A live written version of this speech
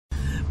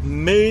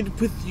Made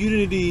with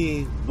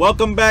Unity.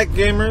 Welcome back,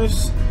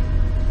 gamers.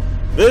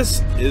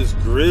 This is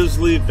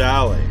Grizzly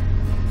Valley.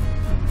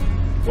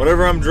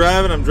 Whatever I'm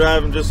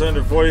driving just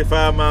under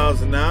 45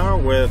 miles an hour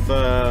with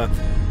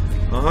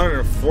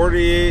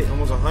 148,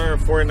 almost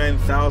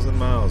 149,000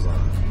 miles on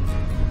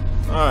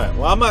it. Alright,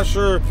 well, I'm not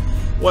sure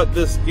what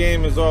this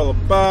game is all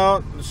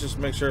about. Let's just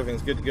make sure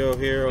everything's good to go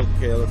here.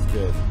 Okay, that's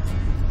good.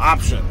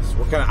 Options.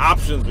 What kind of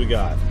options we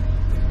got?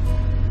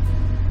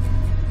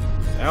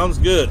 Sounds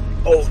good.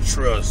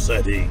 Ultra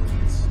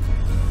settings.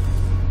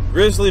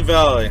 Grizzly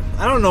Valley.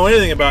 I don't know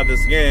anything about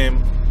this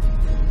game.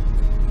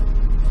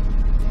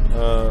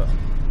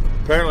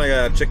 Apparently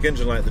I got a check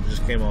engine light that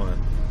just came on.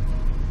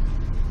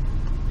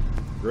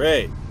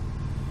 Great.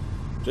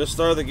 Just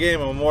started the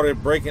game. I'm already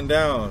breaking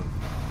down.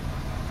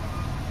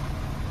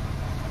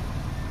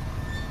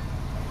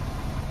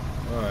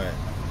 Alright.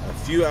 A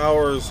few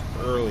hours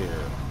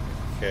earlier.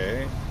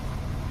 Okay.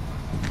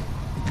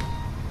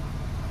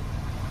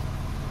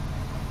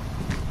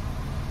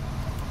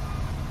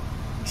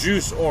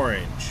 Juice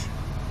orange.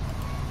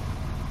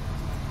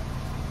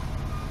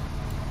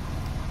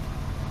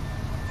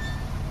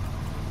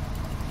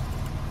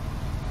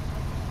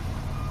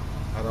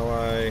 How do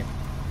I...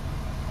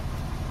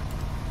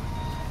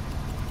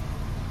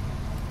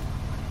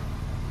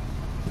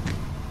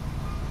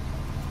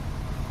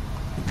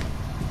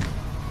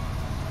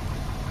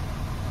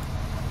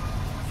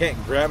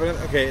 Can't grab it?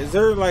 Okay, is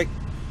there like...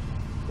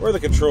 Where are the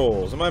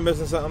controls? Am I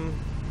missing something?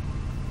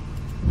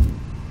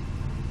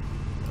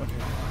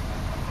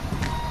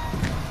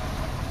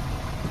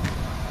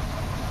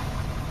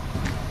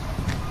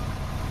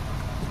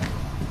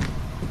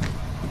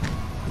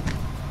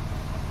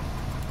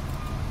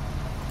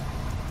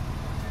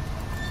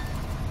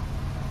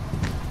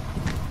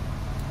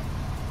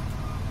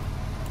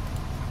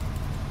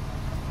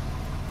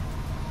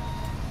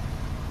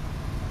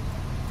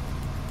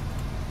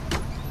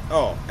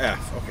 Oh,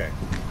 F, okay.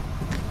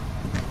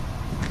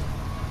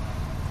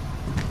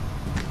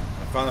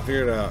 I finally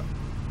figured it out.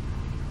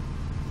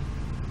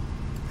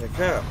 Pick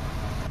up.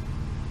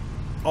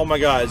 Oh my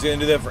god, is he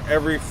gonna do that for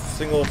every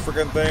single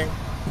freaking thing?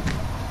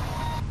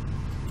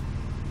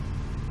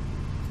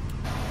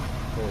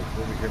 Oh,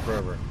 we'll be here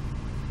forever.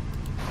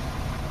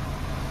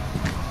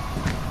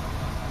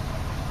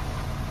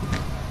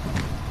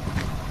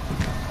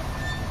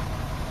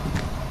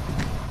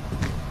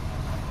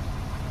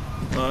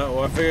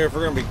 Well, I figure if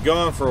we're going to be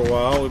gone for a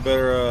while, we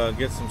better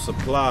get some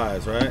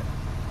supplies, right?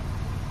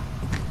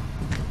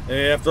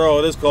 And after all,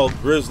 it is called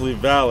Grizzly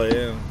Valley.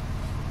 And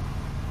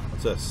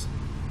what's this?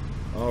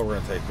 Oh, we're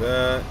going to take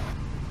that.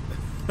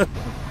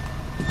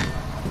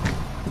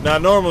 Now,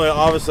 normally,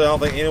 obviously, I don't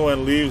think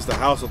anyone leaves the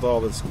house with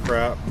all this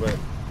crap, but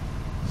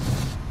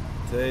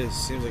today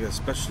seems like a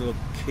special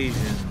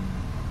occasion.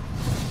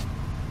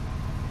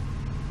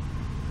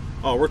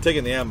 Oh, we're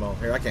taking the ammo.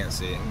 Here, I can't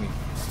see it.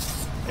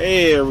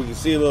 Hey, we can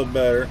see a little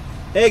better.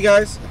 Hey,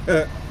 guys.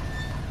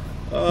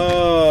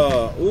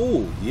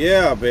 Ooh,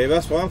 yeah, babe.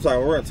 That's what I'm talking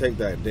about. We're going to take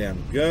that damn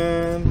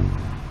gun.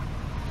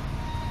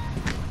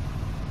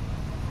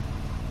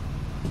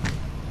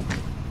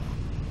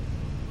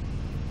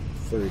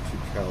 .32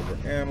 caliber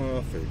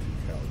ammo. 32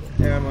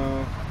 caliber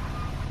ammo.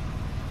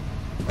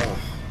 Oh.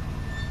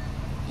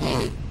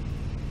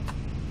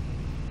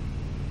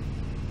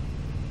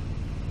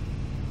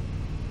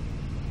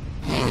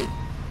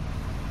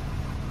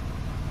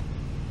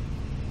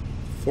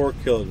 4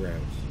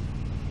 kilograms.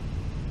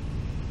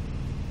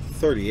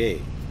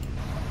 38.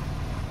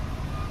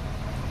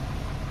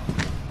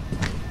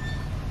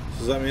 So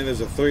does that mean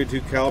there's a 32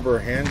 caliber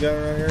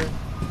handgun right here?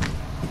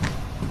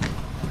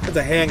 That's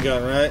a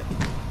handgun, right?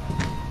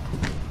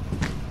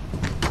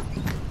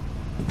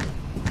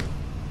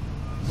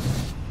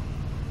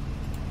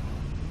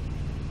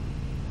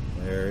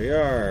 There we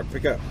are.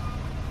 Pick up.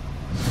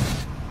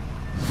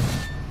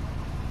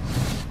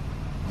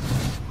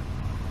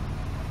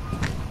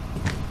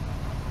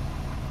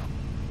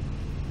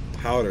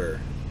 Powder.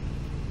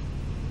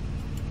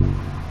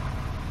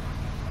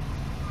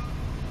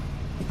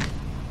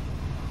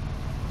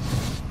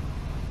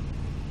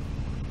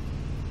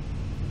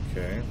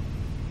 Okay.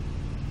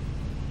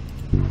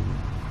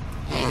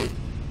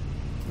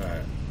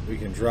 Alright. We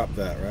can drop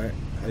that, right?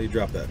 How do you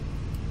drop that?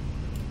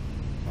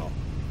 Oh.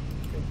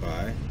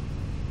 Goodbye.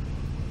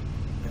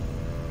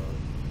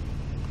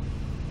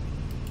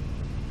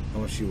 How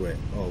much you weigh?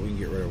 Oh, we can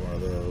get rid of one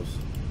of those.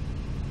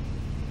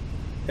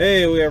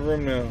 Hey, we have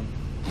room now.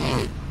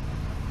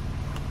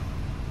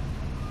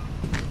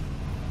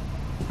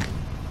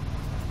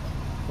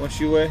 How much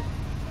you weigh?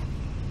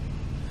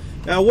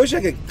 Now, I wish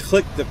I could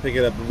click to pick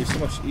it up. It would be so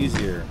much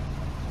easier.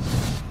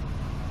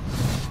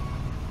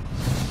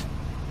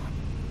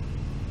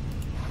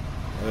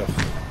 Ugh.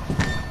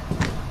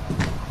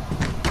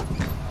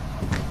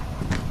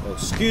 Oh,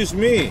 excuse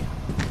me.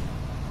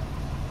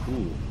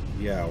 Ooh,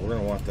 yeah, we're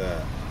gonna want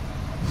that.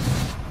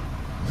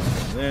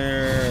 Nothing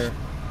there.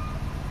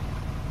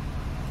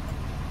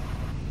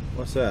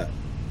 What's that?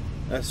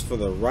 That's for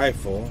the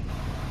rifle.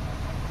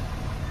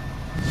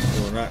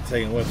 We're not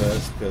taking with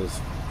us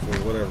because for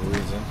whatever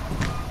reason.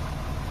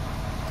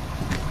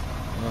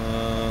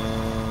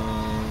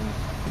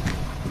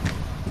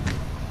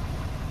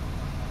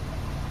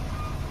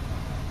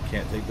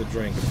 Can't take the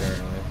drink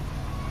apparently.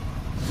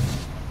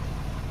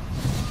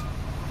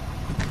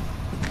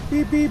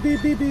 Beep, beep,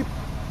 beep, beep, beep.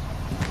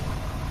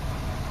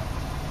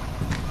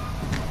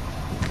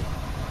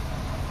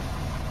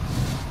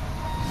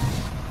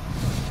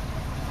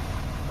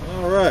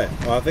 Alright,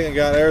 well, I think I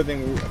got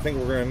everything I think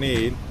we're going to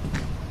need.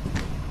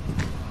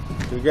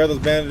 Did we grab those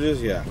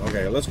bandages? Yeah,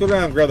 okay. Let's go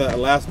down and grab that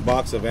last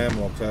box of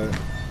ammo, because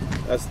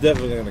that's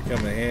definitely going to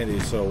come in handy.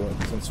 So,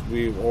 since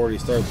we've already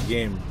started the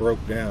game,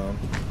 broke down.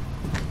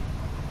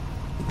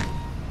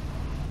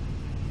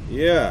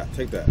 Yeah,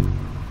 take that.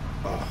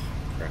 Oh,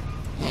 crap.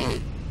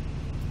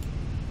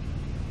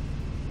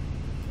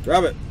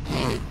 Drop it.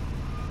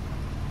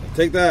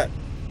 Take that.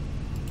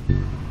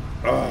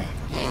 Oh.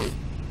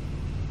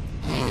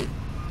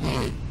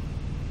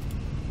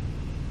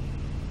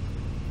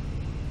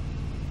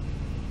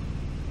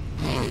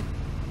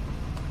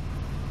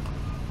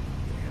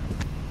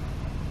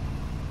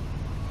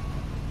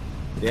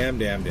 Damn,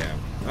 damn, damn.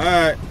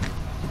 Alright.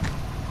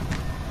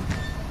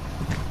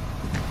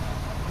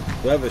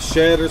 Do I have a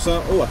shed or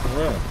something? Oh, I can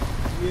run.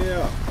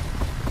 Yeah.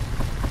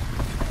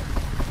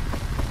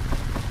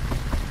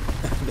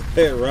 The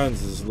way it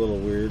runs is a little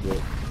weird, but...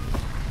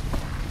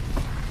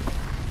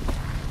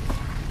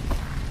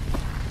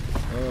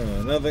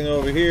 nothing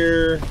over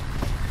here.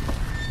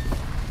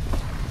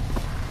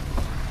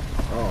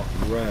 Oh,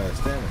 you run out of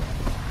stamina.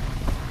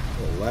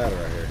 A little ladder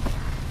right here.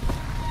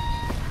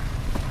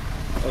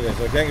 Okay,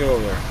 so I can't go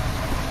over there.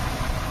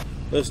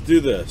 Let's do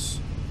this.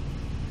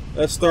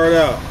 Let's start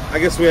out. I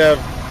guess we have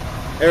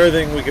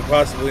everything we could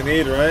possibly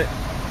need, right?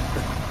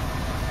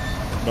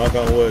 Knock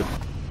on wood.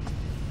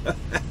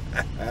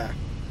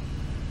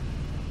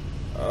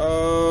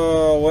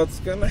 Oh, what's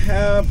gonna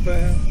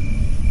happen?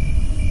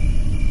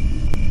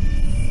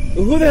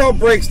 Who the hell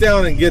breaks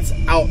down and gets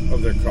out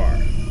of their car?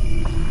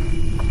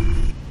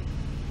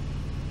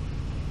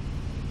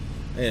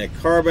 And a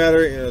car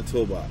battery and a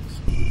toolbox.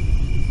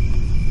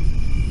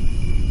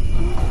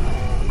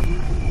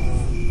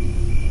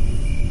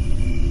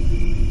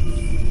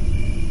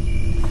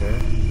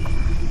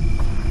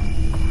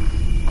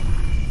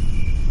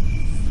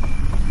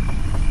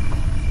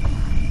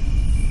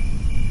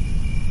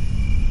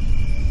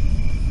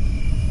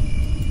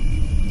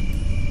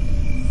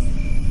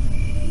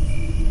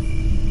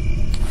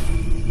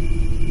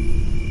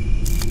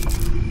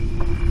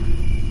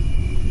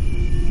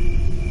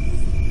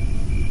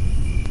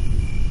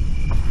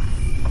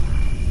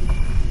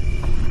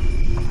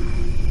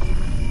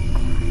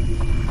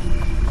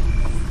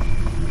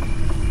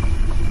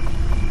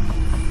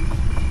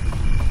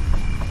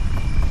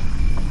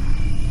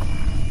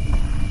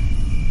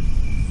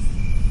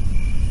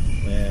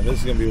 This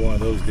is going to be one of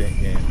those damn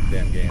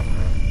games.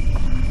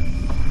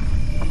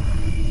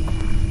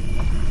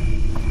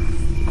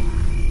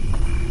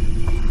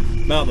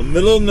 I'm out in the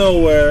middle of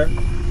nowhere.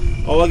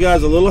 All I got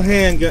is a little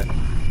handgun.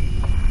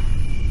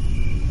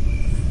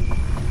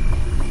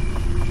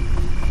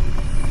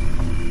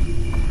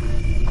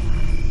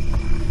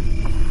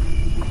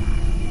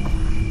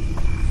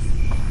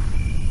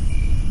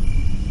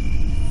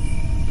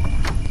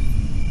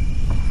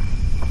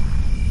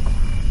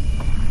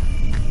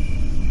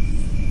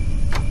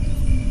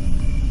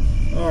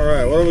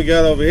 What do we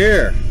got over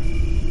here?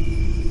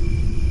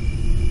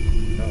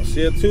 I don't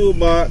see a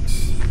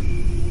toolbox.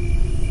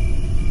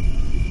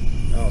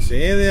 I don't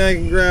see anything I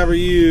can grab or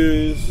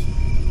use.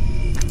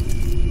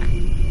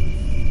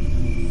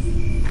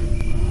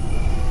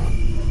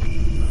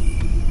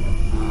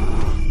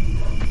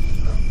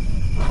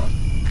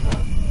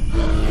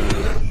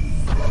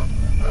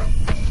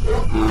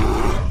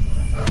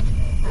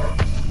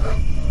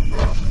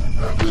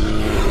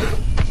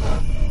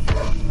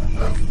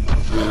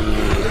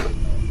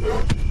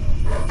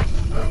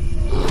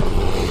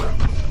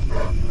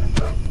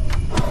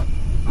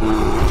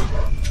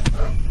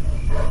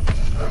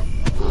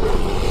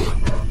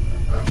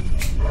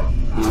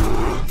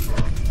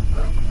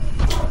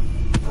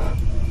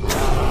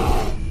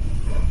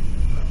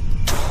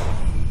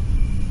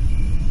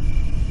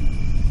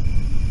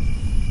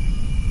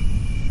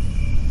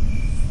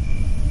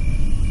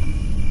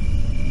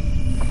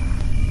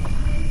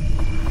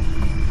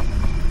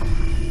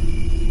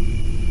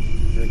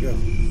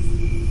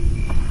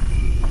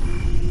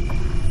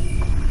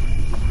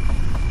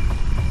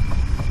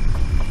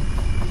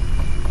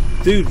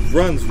 Dude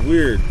runs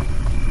weird.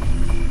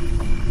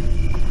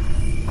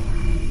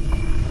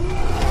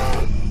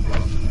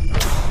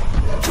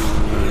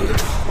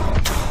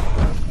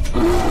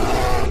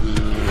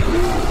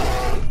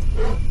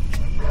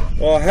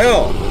 Well,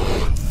 hell.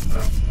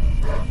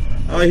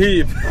 I hear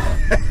you.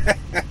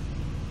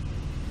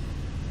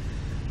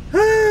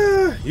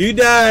 You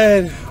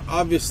died,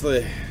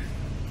 obviously.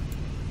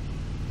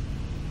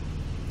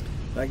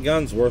 That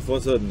gun's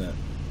worthless, isn't it?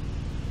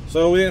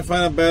 So we didn't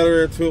find a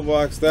battery or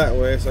toolbox that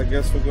way, so I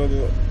guess we'll go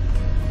to it.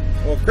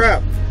 Well,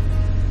 crap.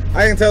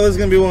 I can tell this is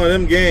going to be one of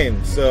them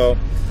games, so...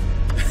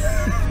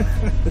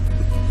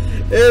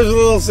 Here's a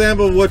little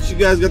sample of what you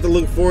guys got to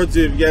look forward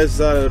to if you guys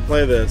decided to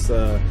play this.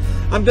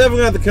 I'm definitely going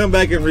to have to come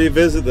back and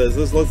revisit this.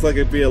 This looks like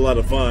it'd be a lot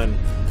of fun,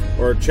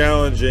 or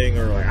challenging,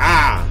 or like,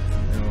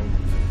 you know,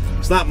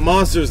 it's not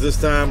monsters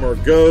this time, or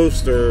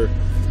ghosts, or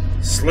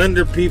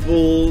slender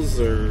peoples,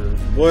 or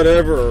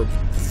whatever, or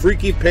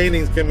freaky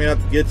paintings coming out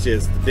to get you.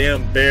 It's the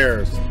damn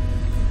bears.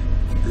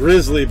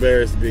 Grizzly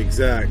bears to be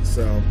exact.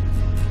 So,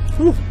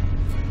 whew.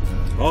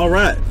 All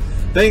right.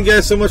 Thank you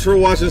guys so much for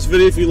watching this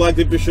video. If you liked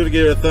it, be sure to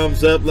give it a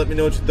thumbs up. Let me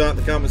know what you thought in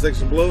the comment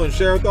section below, and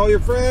share it with all your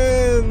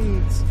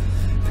friends,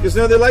 because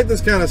you know they like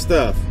this kind of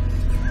stuff.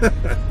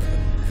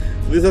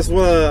 At least that's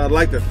what I'd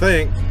like to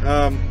think.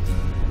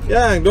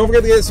 Yeah, and don't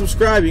forget to get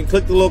subscribed. You can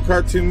click the little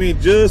cartoon me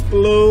just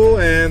below,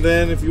 and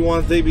then if you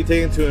want to be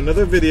taken to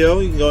another video,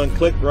 you can go and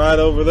click right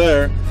over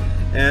there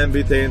and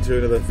be taken to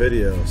another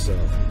video. So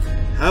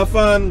have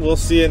fun. We'll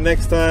see you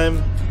next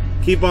time.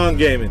 Keep on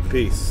gaming.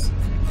 Peace.